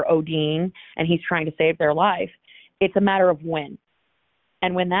people that are ODing and he's trying to save their life. It's a matter of when.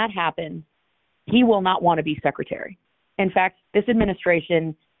 And when that happens, he will not want to be secretary. In fact, this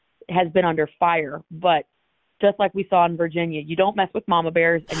administration has been under fire, but just like we saw in Virginia, you don't mess with mama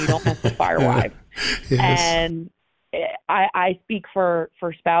bears and you don't mess with fire wives. Yes. And I speak for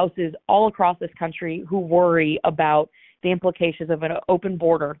spouses all across this country who worry about the implications of an open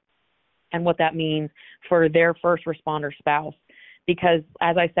border and what that means for their first responder spouse. Because,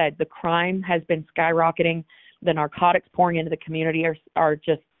 as I said, the crime has been skyrocketing. The narcotics pouring into the community are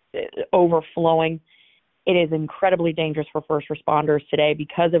just overflowing. It is incredibly dangerous for first responders today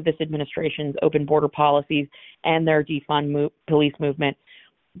because of this administration's open border policies and their defund police movement.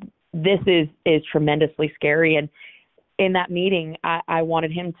 This is tremendously scary. And in that meeting, I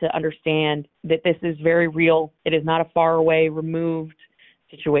wanted him to understand that this is very real. It is not a far away, removed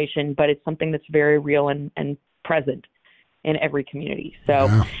situation, but it's something that's very real and present in every community. So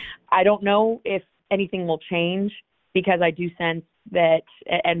yeah. I don't know if anything will change, because I do sense that,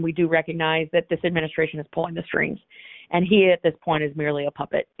 and we do recognize that this administration is pulling the strings, and he at this point is merely a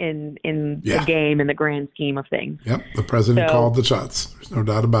puppet in the game, in the grand scheme of things. Yep, the president called the shots. There's no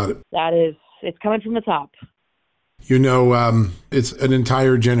doubt about it. It's coming from the top. You know, it's an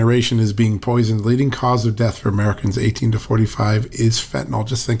entire generation is being poisoned. Leading cause of death for Americans 18 to 45 is fentanyl.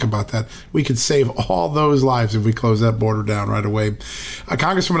 Just think about that. We could save all those lives if we close that border down right away.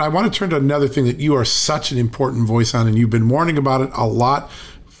 Congresswoman, I want to turn to another thing that you are such an important voice on, and you've been warning about it a lot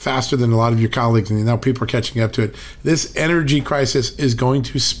faster than a lot of your colleagues, and now people are catching up to it. This energy crisis is going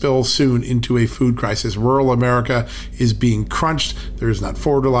to spill soon into a food crisis. Rural America is being crunched. There's not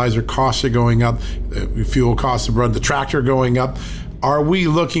fertilizer. Costs are going up. Fuel costs of run the tractor going up. Are we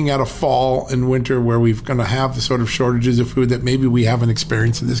looking at a fall and winter where we're going to have the sort of shortages of food that maybe we haven't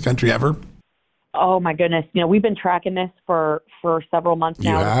experienced in this country ever? Oh, my goodness. You know, we've been tracking this for several months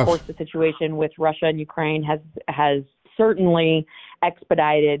now. Of course, the situation with Russia and Ukraine has certainly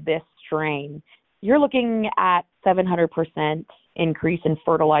expedited this strain. You're looking at 700% increase in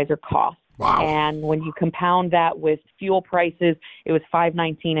fertilizer costs. Wow. And when you compound that with fuel prices, it was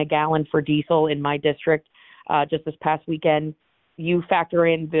 $5.19 a gallon for diesel in my district just this past weekend. You factor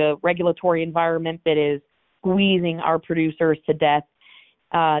in the regulatory environment that is squeezing our producers to death.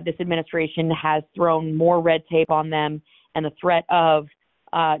 This administration has thrown more red tape on them, and the threat of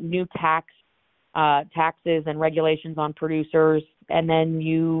new taxes and regulations on producers and then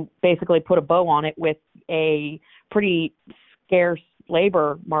you basically put a bow on it with a pretty scarce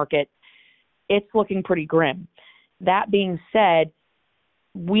labor market, it's looking pretty grim. That being said,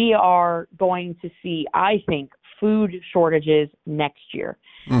 we are going to see, I think, food shortages next year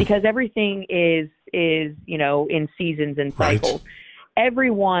because everything is, in seasons and cycles. Right.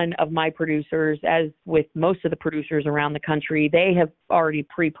 Every one of my producers, as with most of the producers around the country, they have already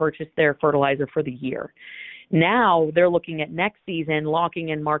pre-purchased their fertilizer for the year. Now they're looking at next season, locking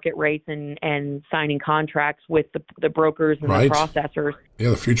in market rates and signing contracts with the brokers and the processors.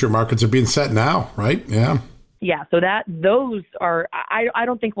 Yeah, the future markets are being set now, right? Yeah. Yeah, so those are, I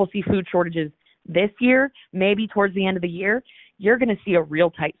don't think we'll see food shortages this year, maybe towards the end of the year. You're going to see a real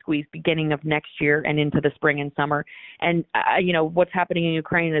tight squeeze beginning of next year and into the spring and summer. And, what's happening in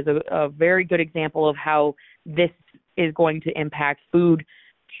Ukraine is a very good example of how this is going to impact food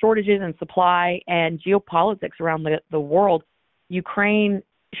shortages and supply and geopolitics around the world. Ukraine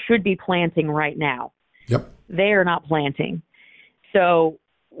should be planting right now. Yep. They are not planting. So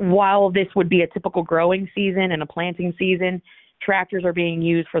while this would be a typical growing season and a planting season, tractors are being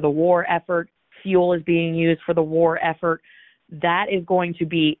used for the war effort. Fuel is being used for the war effort. That is going to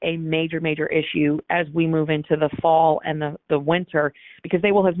be a major, major issue as we move into the fall and the winter, because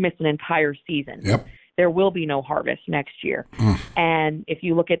they will have missed an entire season. Yep. There will be no harvest next year. And if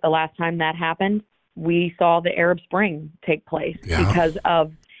you look at the last time that happened, we saw the Arab Spring take place because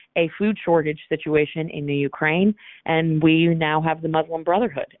of a food shortage situation in the Ukraine, and we now have the Muslim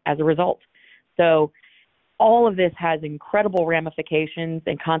Brotherhood as a result. So all of this has incredible ramifications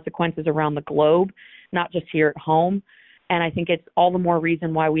and consequences around the globe, not just here at home. And I think it's all the more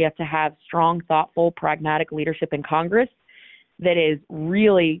reason why we have to have strong, thoughtful, pragmatic leadership in Congress that is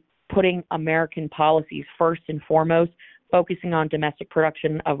really putting American policies first and foremost, focusing on domestic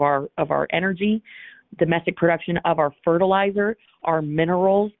production of our energy, domestic production of our fertilizer, our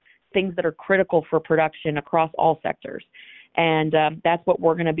minerals, things that are critical for production across all sectors. And that's what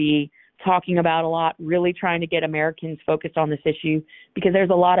we're going to be talking about a lot, really trying to get Americans focused on this issue, because there's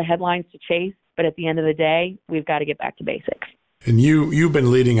a lot of headlines to chase, but at the end of the day, we've got to get back to basics. And you've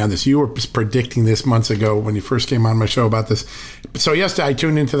been leading on this. You were predicting this months ago when you first came on my show about this. So yesterday I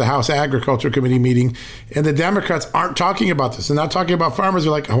tuned into the House Agriculture Committee meeting, and the Democrats aren't talking about this. They're not talking about farmers.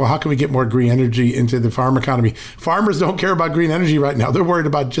 They're like, oh, well, how can we get more green energy into the farm economy? Farmers don't care about green energy right now. They're worried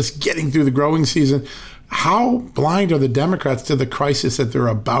about just getting through the growing season. How blind are the Democrats to the crisis that they're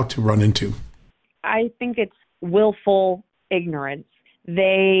about to run into? I think it's willful ignorance.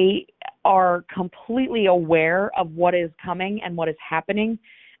 They are completely aware of what is coming and what is happening,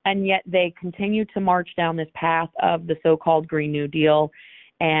 and yet they continue to march down this path of the so-called Green New Deal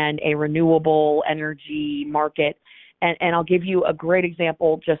and a renewable energy market. And I'll give you a great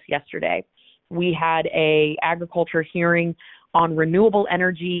example. Just yesterday, we had a agriculture hearing on renewable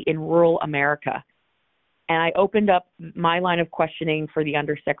energy in rural America. And I opened up my line of questioning for the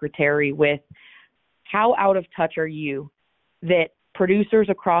undersecretary with, how out of touch are you that producers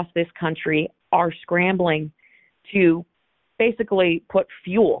across this country are scrambling to basically put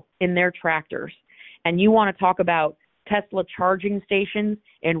fuel in their tractors? And you want to talk about Tesla charging stations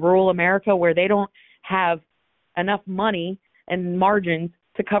in rural America where they don't have enough money and margins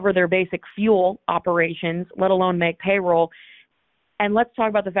to cover their basic fuel operations, let alone make payroll. And let's talk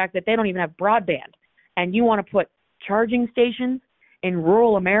about the fact that they don't even have broadband. And you want to put charging stations in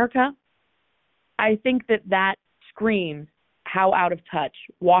rural America? I think that screams how out of touch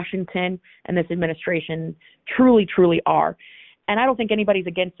Washington and this administration truly, truly are. And I don't think anybody's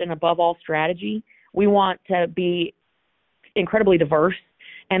against an above all strategy. We want to be incredibly diverse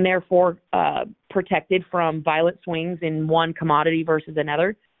and therefore protected from violent swings in one commodity versus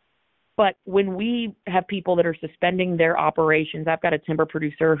another. But when we have people that are suspending their operations, I've got a timber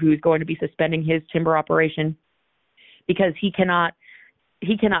producer who's going to be suspending his timber operation because he cannot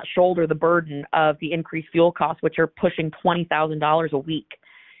shoulder the burden of the increased fuel costs, which are pushing $20,000 a week.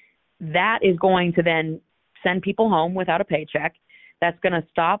 That is going to then send people home without a paycheck. That's going to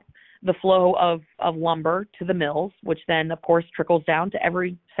stop the flow of lumber to the mills, which then, of course, trickles down to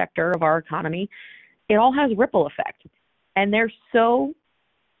every sector of our economy. It all has ripple effect. And they're so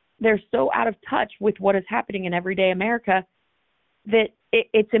out of touch with what is happening in everyday America that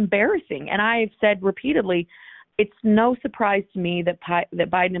it's embarrassing. And I've said repeatedly, it's no surprise to me that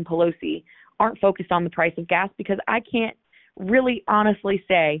Biden and Pelosi aren't focused on the price of gas, because I can't really honestly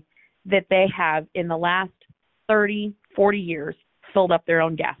say that they have in the last 30, 40 years filled up their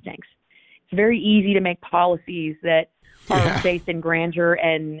own gas tanks. It's very easy to make policies that are based in grandeur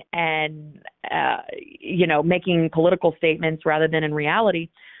and making political statements rather than in reality,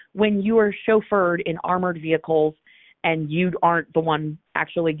 when you are chauffeured in armored vehicles and you aren't the one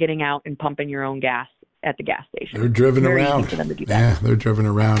actually getting out and pumping your own gas at the gas station. They're driven Very around. easy for them to do that. Yeah, they're driven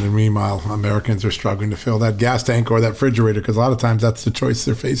around. And meanwhile, Americans are struggling to fill that gas tank or that refrigerator because a lot of times that's the choice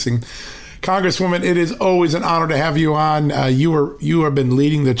they're facing. Congresswoman, it is always an honor to have you on. You have been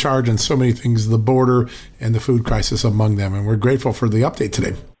leading the charge on so many things, the border and the food crisis among them. And we're grateful for the update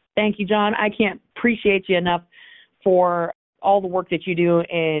today. Thank you, John. I can't appreciate you enough for all the work that you do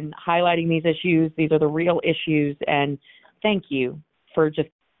in highlighting these issues. These are the real issues. And thank you for just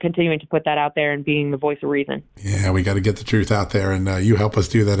continuing to put that out there and being the voice of reason. Yeah, we got to get the truth out there, and you help us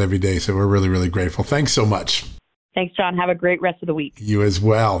do that every day. So we're really, really grateful. Thanks so much. Thanks, John. Have a great rest of the week. You as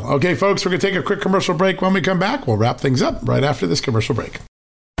well. Okay, folks, we're going to take a quick commercial break. When we come back, we'll wrap things up right after this commercial break.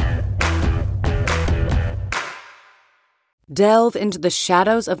 Delve into the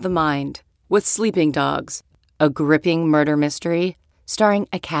shadows of the mind with Sleeping Dogs, a gripping murder mystery starring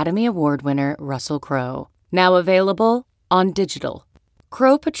Academy Award winner Russell Crowe. Now available on digital.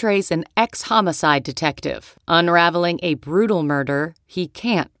 Crowe portrays an ex-homicide detective unraveling a brutal murder he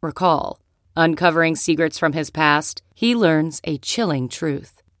can't recall. Uncovering secrets from his past, he learns a chilling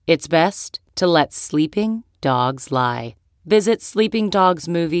truth. It's best to let sleeping dogs lie. Visit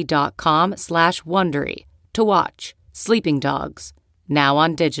sleepingdogsmovie.com/Wondery to watch Sleeping Dogs, now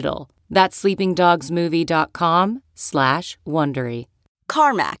on digital. That's sleepingdogsmovie.com/Wondery.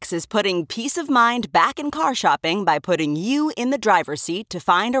 CarMax is putting peace of mind back in car shopping by putting you in the driver's seat to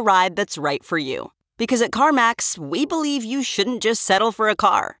find a ride that's right for you. Because at CarMax, we believe you shouldn't just settle for a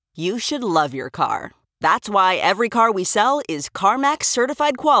car. You should love your car. That's why every car we sell is CarMax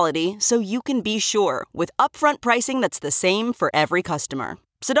certified quality, so you can be sure with upfront pricing that's the same for every customer.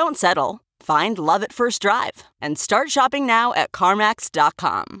 So don't settle. Find love at first drive and start shopping now at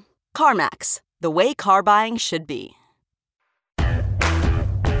CarMax.com. CarMax, the way car buying should be.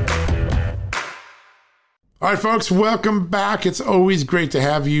 All right, folks, welcome back. It's always great to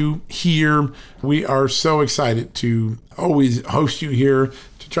have you here. We are so excited to always host you here,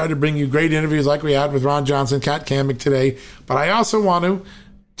 to try to bring you great interviews like we had with Ron Johnson, Kat Cammack today. But I also want to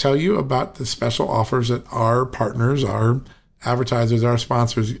tell you about the special offers that our partners, our advertisers, our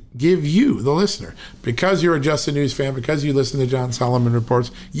sponsors give you, the listener. Because you're a Just the News fan, because you listen to John Solomon Reports,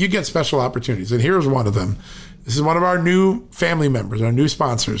 you get special opportunities. And here's one of them. This is one of our new family members, our new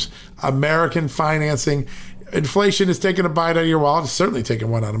sponsors, American Financing. Inflation is taking a bite out of your wallet. It's certainly taking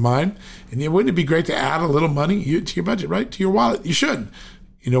one out of mine. And wouldn't it be great to add a little money to your budget, right? To your wallet. You should.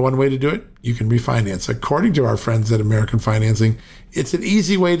 You know one way to do it? You can refinance. According to our friends at American Financing, it's an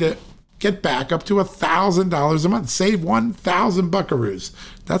easy way to get back up to $1,000 a month. Save 1,000 buckaroos.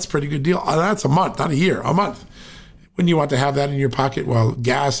 That's a pretty good deal. That's a month, not a year, a month. When you want to have that in your pocket while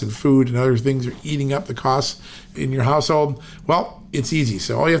gas and food and other things are eating up the costs in your household, well, it's easy.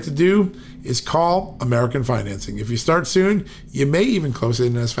 So all you have to do is call American Financing. If you start soon, you may even close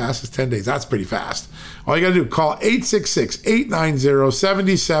in as fast as 10 days. That's pretty fast. All you got to do, call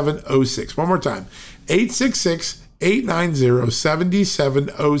 866-890-7706. One more time,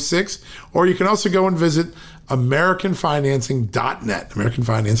 866-890-7706. Or you can also go and visit AmericanFinancing.net.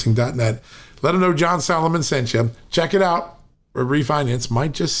 AmericanFinancing.net. Let them know John Solomon sent you. Check it out. A refinance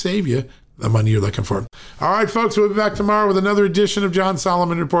might just save you the money you're looking for. All right, folks, we'll be back tomorrow with another edition of John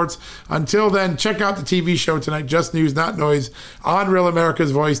Solomon Reports. Until then, check out the TV show tonight, Just News, Not Noise, on Real America's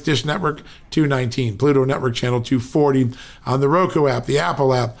Voice, Dish Network 219, Pluto Network Channel 240, on the Roku app, the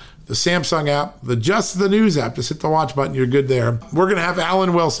Apple app, the Samsung app, the Just the News app. Just hit the watch button. You're good there. We're going to have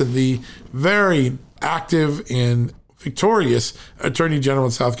Alan Wilson, the very active and victorious Attorney General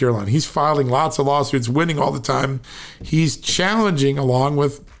in South Carolina. He's filing lots of lawsuits, winning all the time. He's challenging, along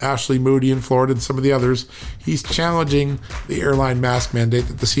with Ashley Moody in Florida and some of the others, he's challenging the airline mask mandate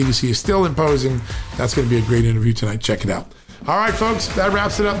that the CDC is still imposing. That's going to be a great interview tonight. Check it out. All right, folks, that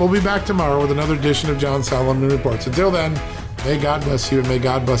wraps it up. We'll be back tomorrow with another edition of John Solomon Reports. Until then, may God bless you and may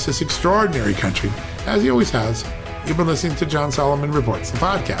God bless this extraordinary country, as he always has. You've been listening to John Solomon Reports, the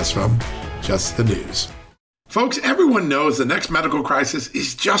podcast from Just the News. Folks, everyone knows the next medical crisis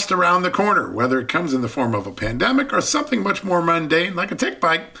is just around the corner, whether it comes in the form of a pandemic or something much more mundane like a tick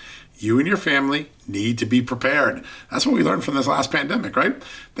bite. You and your family need to be prepared. That's what we learned from this last pandemic, right?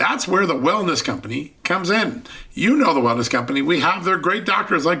 That's where the Wellness Company comes in. You know the Wellness Company. We have their great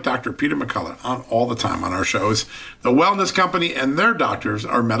doctors like Dr. Peter McCullough on all the time on our shows. The Wellness Company and their doctors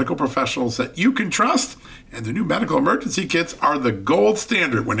are medical professionals that you can trust, and the new medical emergency kits are the gold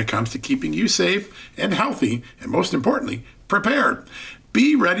standard when it comes to keeping you safe and healthy, and most importantly, prepared.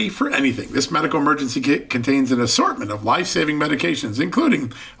 Be ready for anything. This medical emergency kit contains an assortment of life-saving medications, including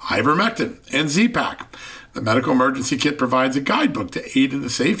ivermectin and Z-Pak. The Medical Emergency Kit provides a guidebook to aid in the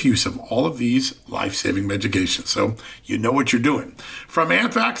safe use of all of these life-saving medications, so you know what you're doing. From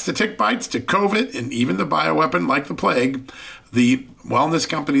anthrax to tick bites to COVID and even the bioweapon like the plague, the wellness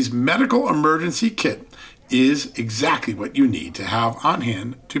company's Medical Emergency Kit is exactly what you need to have on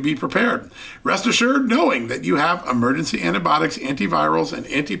hand to be prepared. Rest assured knowing that you have emergency antibiotics, antivirals, and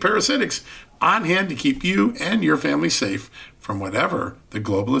antiparasitics on hand to keep you and your family safe from whatever the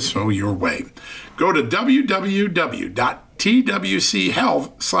globalists throw your way. Go to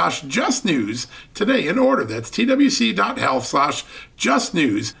www.twchealth/justnews today and order. That's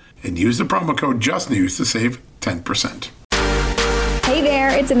twc.health/justnews and use the promo code JUSTNEWS to save 10%. Hey there,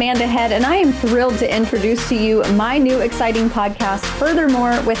 it's Amanda Head, and I am thrilled to introduce to you my new exciting podcast,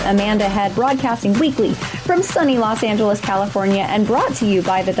 Furthermore with Amanda Head, broadcasting weekly from sunny Los Angeles, California, and brought to you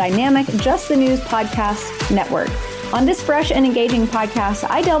by the dynamic Just the News Podcast Network. On this fresh and engaging podcast,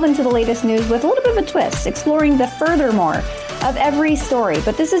 I delve into the latest news with a little bit of a twist, exploring the furthermore of every story.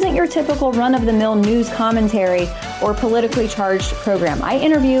 But this isn't your typical run-of-the-mill news commentary or politically charged program. I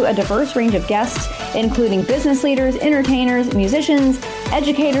interview a diverse range of guests, including business leaders, entertainers, musicians,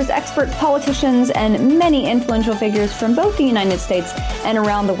 educators, experts, politicians, and many influential figures from both the United States and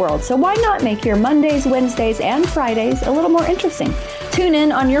around the world. So why not make your Mondays, Wednesdays, and Fridays a little more interesting? Tune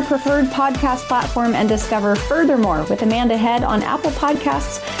in on your preferred podcast platform and discover Furthermore with Amanda Head on Apple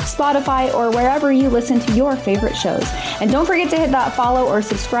Podcasts, Spotify, or wherever you listen to your favorite shows. And don't forget to hit that follow or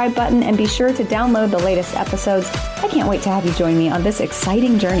subscribe button and be sure to download the latest episodes. I can't wait to have you join me on this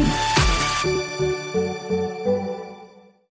exciting journey.